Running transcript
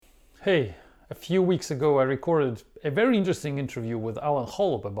Hey, a few weeks ago I recorded a very interesting interview with Alan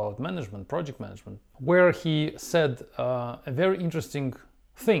Holub about management, project management, where he said a very interesting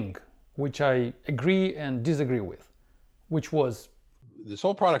thing, which I agree and disagree with, which was this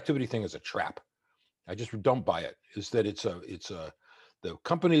whole productivity thing is a trap. I just don't buy it. Is that the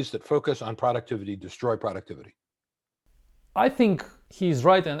companies that focus on productivity destroy productivity. I think he's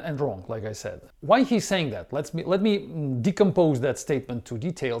right and wrong, like I said. Why he's saying that? Let me decompose that statement to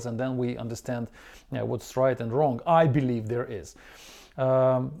details, and then we understand what's right and wrong. I believe there is.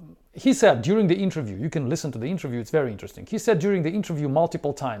 He said during the interview, you can listen to the interview, it's very interesting. He said during the interview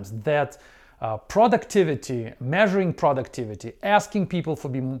multiple times that productivity, measuring productivity, asking people for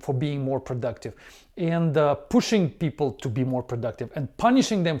being more productive, and pushing people to be more productive, and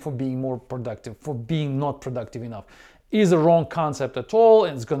punishing them for being more productive, for being not productive enough, is a wrong concept at all,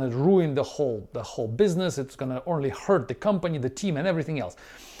 and it's going to ruin the whole business. It's going to only hurt the company, the team, and everything else.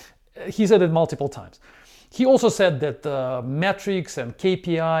 He said it multiple times. He also said that metrics and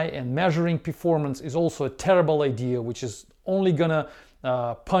KPI and measuring performance is also a terrible idea, which is only going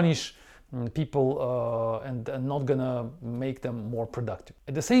to punish people and not going to make them more productive.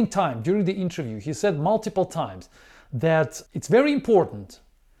 At the same time, during the interview, he said multiple times that it's very important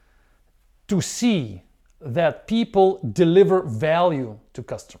to see that people deliver value to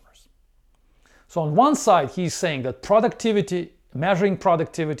customers. So on one side, he's saying that measuring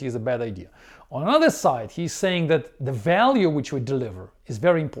productivity is a bad idea. On another side, he's saying that the value which we deliver is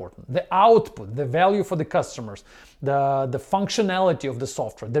very important. The output, the value for the customers, the functionality of the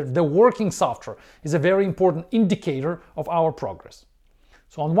software, the working software is a very important indicator of our progress.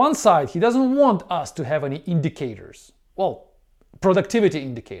 So on one side, he doesn't want us to have any indicators, productivity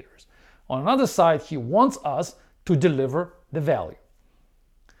indicators. On another side, he wants us to deliver the value.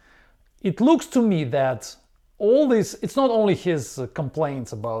 It looks to me that all this, it's not only his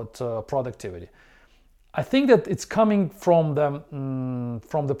complaints about productivity. I think that it's coming from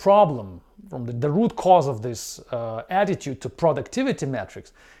the problem, from the root cause of this attitude to productivity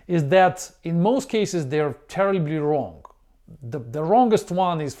metrics, is that in most cases they're terribly wrong. The wrongest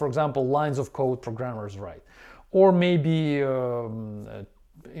one is, for example, lines of code programmers write, or maybe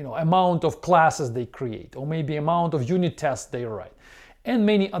amount of classes they create, or maybe amount of unit tests they write, and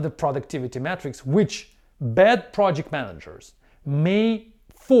many other productivity metrics which bad project managers may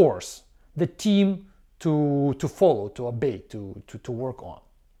force the team to follow, to obey, to work on.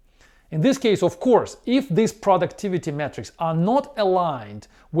 In this case, of course, if these productivity metrics are not aligned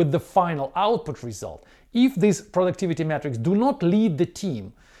with the final output result, if these productivity metrics do not lead the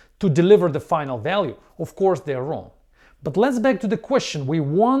team to deliver the final value, of course they are wrong. But let's back to the question. We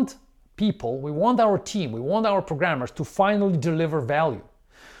want people, we want our team, we want our programmers to finally deliver value.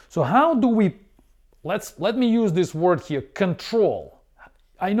 So how do we, let me use this word here, control.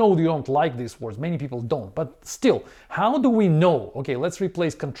 I know you don't like these words, many people don't, but still, how do we know? Okay, let's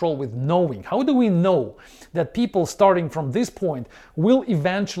replace control with knowing. How do we know that people starting from this point will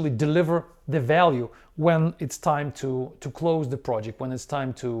eventually deliver the value when it's time to close the project, when it's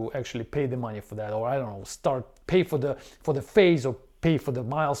time to actually pay the money for that, or I don't know, pay for the phase, or pay for the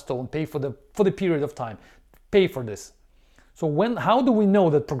milestone, pay for the period of time, pay for this. So how do we know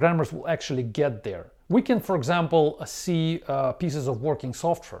that programmers will actually get there? We can, for example, see pieces of working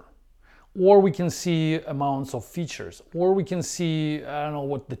software, or we can see amounts of features, or we can see, I don't know,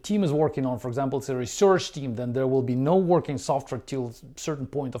 what the team is working on. For example, it's a research team, then there will be no working software till a certain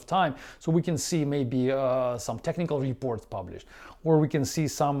point of time. So we can see maybe some technical reports published, or we can see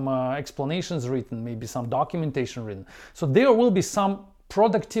some explanations written, maybe some documentation written. So there will be some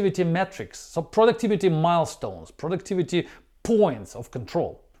productivity metrics, some productivity milestones, productivity points of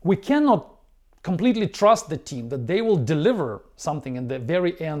control. We cannot completely trust the team that they will deliver something in the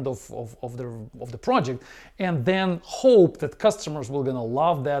very end of the project, and then hope that customers will gonna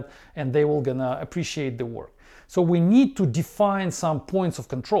love that and they will gonna appreciate the work. So we need to define some points of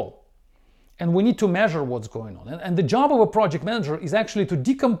control, and we need to measure what's going on. And the job of a project manager is actually to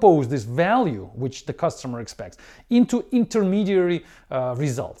decompose this value which the customer expects into intermediary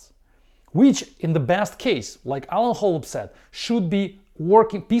results, which in the best case, like Alan Holub said, should be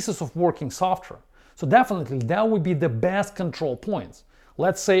pieces of working software. So definitely that would be the best control points.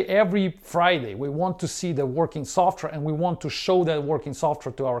 Let's say every Friday we want to see the working software, and we want to show that working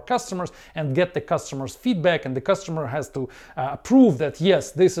software to our customers and get the customers' feedback, and the customer has to approve that yes,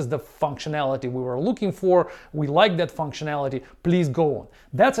 this is the functionality we were looking for, we like that functionality, please go on.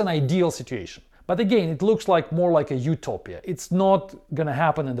 That's an ideal situation. But again, it looks like more like a utopia. It's not going to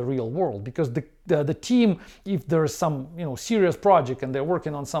happen in the real world, because the team, if there's some serious project and they're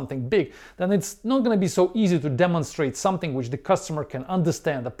working on something big, then it's not going to be so easy to demonstrate something which the customer can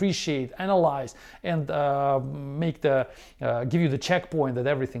understand, appreciate, analyze, and give you the checkpoint that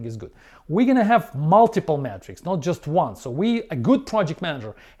everything is good. We're going to have multiple metrics, not just one. So a good project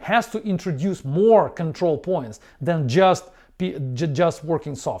manager has to introduce more control points than just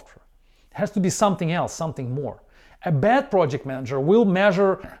working software. It has to be something else, something more. A bad project manager will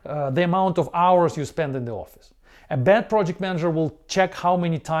measure the amount of hours you spend in the office. A bad project manager will check how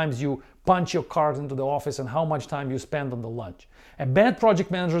many times you punch your card into the office and how much time you spend on the lunch. A bad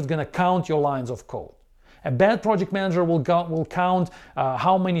project manager is going to count your lines of code. A bad project manager will count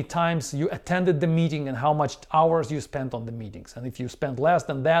how many times you attended the meeting and how much hours you spent on the meetings. And if you spend less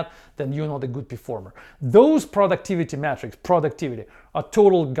than that, then you're not a good performer. Those productivity metrics, are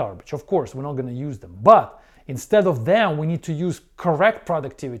total garbage. Of course, we're not going to use them. But instead of them, we need to use correct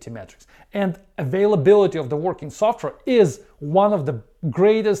productivity metrics. And availability of the working software is one of the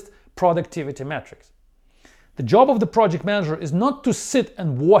greatest productivity metrics. The job of the project manager is not to sit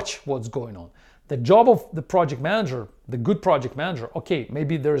and watch what's going on. The job of the project manager, the good project manager, okay,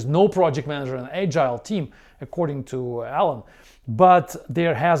 maybe there is no project manager in an agile team, according to Alan, but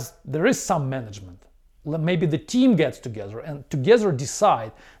there is some management. Maybe the team gets together and together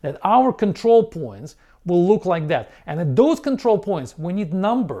decide that our control points will look like that. And at those control points, we need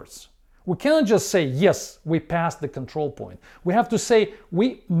numbers. We cannot just say, yes, we passed the control point. We have to say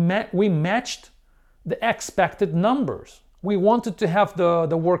we matched the expected numbers. We wanted to have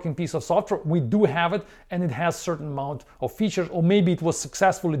the working piece of software. We do have it, and it has certain amount of features, or maybe it was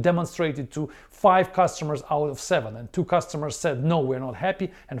successfully demonstrated to 5 customers out of 7, and 2 customers said, no, we're not happy,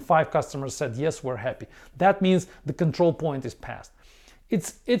 and 5 customers said, yes, we're happy. That means the control point is passed.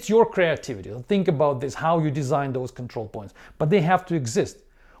 It's your creativity. Think about this, how you design those control points, but they have to exist.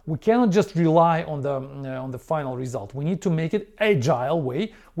 We cannot just rely on the final result. We need to make it agile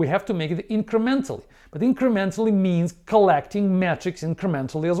way. We have to make it incrementally. But incrementally means collecting metrics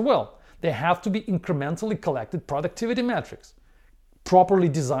incrementally as well. They have to be incrementally collected productivity metrics, properly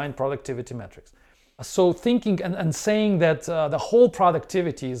designed productivity metrics. So thinking and saying that the whole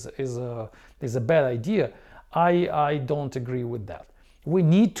productivity is a bad idea, I don't agree with that. We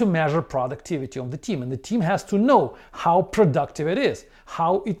need to measure productivity of the team, and the team has to know how productive it is,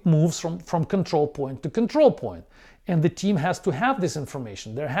 how it moves from control point to control point. And the team has to have this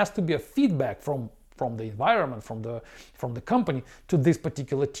information. There has to be a feedback from the environment, from the company to this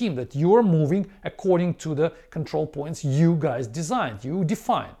particular team, that you are moving according to the control points you guys designed, you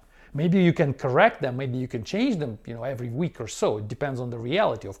define. Maybe you can correct them, maybe you can change them, every week or so. It depends on the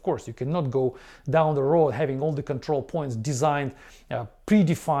reality, of course. You cannot go down the road having all the control points designed,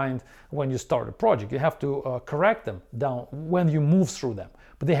 predefined when you start a project. You have to correct them down when you move through them,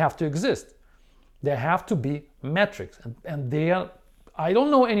 but they have to exist. There have to be metrics, and they are, I don't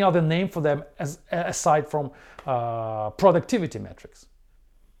know any other name for them aside from productivity metrics.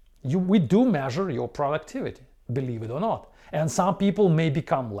 We do measure your productivity, believe it or not. And some people may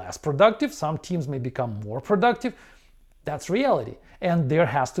become less productive, some teams may become more productive. That's reality. And there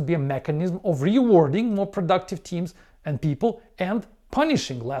has to be a mechanism of rewarding more productive teams and people and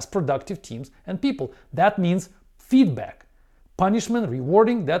punishing less productive teams and people. That means feedback. Punishment,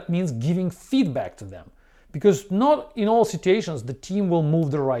 rewarding, that means giving feedback to them. Because not in all situations the team will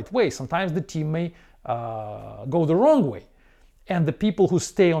move the right way. Sometimes the team may go the wrong way. And the people who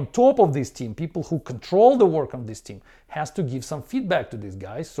stay on top of this team, people who control the work on this team, has to give some feedback to these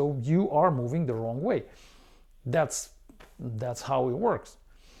guys, so you are moving the wrong way. That's how it works.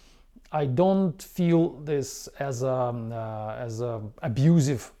 I don't feel this as a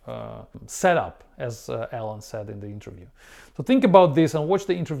abusive setup, as Alan said in the interview. So think about this and watch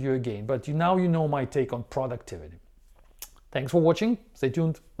the interview again. But now you know my take on productivity. Thanks for watching. Stay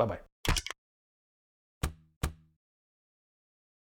tuned. Bye-bye.